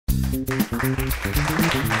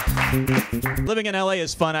Living in LA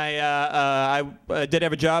is fun. I did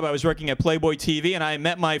have a job. I was working at Playboy TV, and I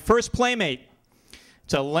met my first playmate.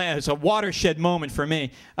 It's a watershed moment for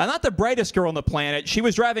me. Not the brightest girl on the planet. She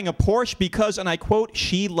was driving a Porsche because, and I quote,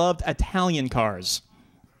 she loved Italian cars.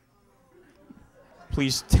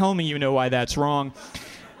 Please tell me you know why that's wrong.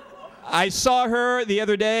 I saw her the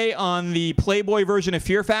other day on the Playboy version of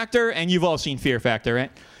Fear Factor, and you've all seen Fear Factor,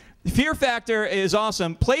 right? Fear Factor is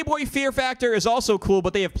awesome. Playboy Fear Factor is also cool,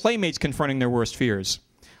 but they have playmates confronting their worst fears,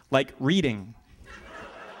 like reading.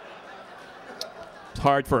 It's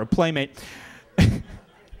hard for a playmate.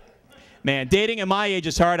 Man, dating at my age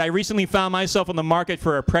is hard. I recently found myself on the market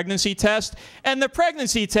for a pregnancy test, and the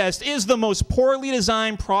pregnancy test is the most poorly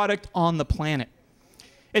designed product on the planet.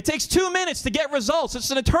 It takes 2 minutes to get results.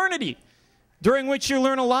 It's an eternity, during which you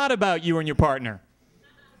learn a lot about you and your partner.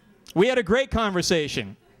 We had a great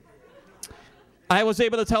conversation. I was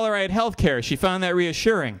able to tell her I had health care. She found that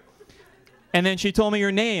reassuring. And then she told me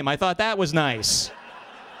her name. I thought that was nice.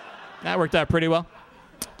 That worked out pretty well.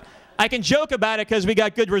 I can joke about it because we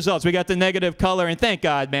got good results. We got the negative color, and thank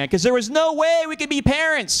God, man, because there was no way we could be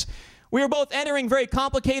parents. We were both entering very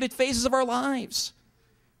complicated phases of our lives.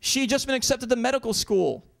 She had just been accepted to medical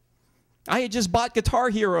school. I had just bought Guitar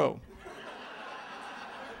Hero.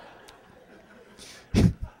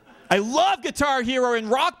 I love Guitar Hero and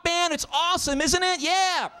Rock Band. It's awesome, isn't it?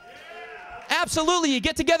 Yeah. Absolutely. You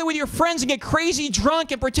get together with your friends and get crazy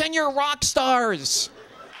drunk and pretend you're rock stars.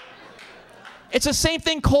 It's the same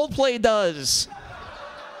thing Coldplay does.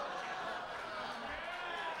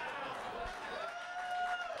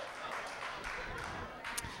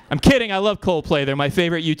 I'm kidding. I love Coldplay. They're my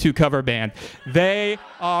favorite U2 cover band. They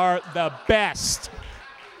are the best.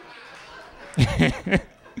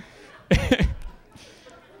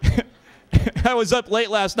 I was up late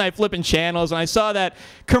last night flipping channels, and I saw that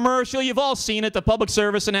commercial. You've all seen it, the public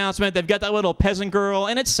service announcement. They've got that little peasant girl,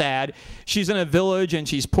 and it's sad. She's in a village, and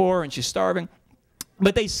she's poor, and she's starving.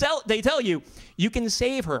 But they tell you, you can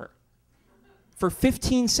save her for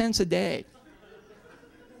 15 cents a day.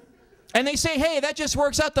 And they say, hey, that just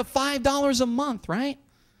works out to $5 a month, right?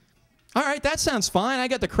 All right, that sounds fine. I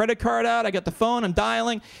got the credit card out. I got the phone. I'm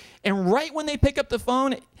dialing. And right when they pick up the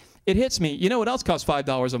phone, it hits me. You know what else costs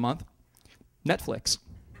 $5 a month? Netflix.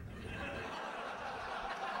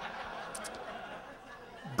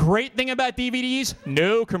 Great thing about DVDs,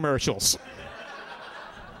 no commercials.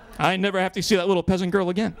 I never have to see that little peasant girl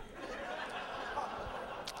again.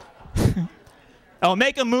 I'll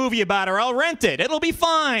make a movie about her. I'll rent it. It'll be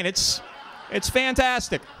fine. It's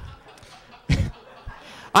fantastic.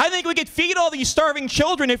 I think we could feed all these starving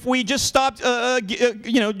children if we just stopped,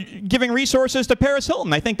 giving resources to Paris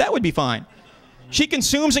Hilton. I think that would be fine. She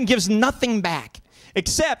consumes and gives nothing back,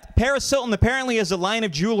 except Paris Hilton apparently has a line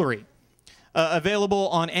of jewelry available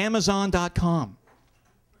on Amazon.com.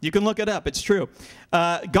 You can look it up. It's true.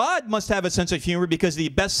 God must have a sense of humor because the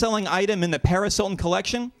best-selling item in the Paris Hilton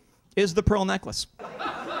collection is the pearl necklace.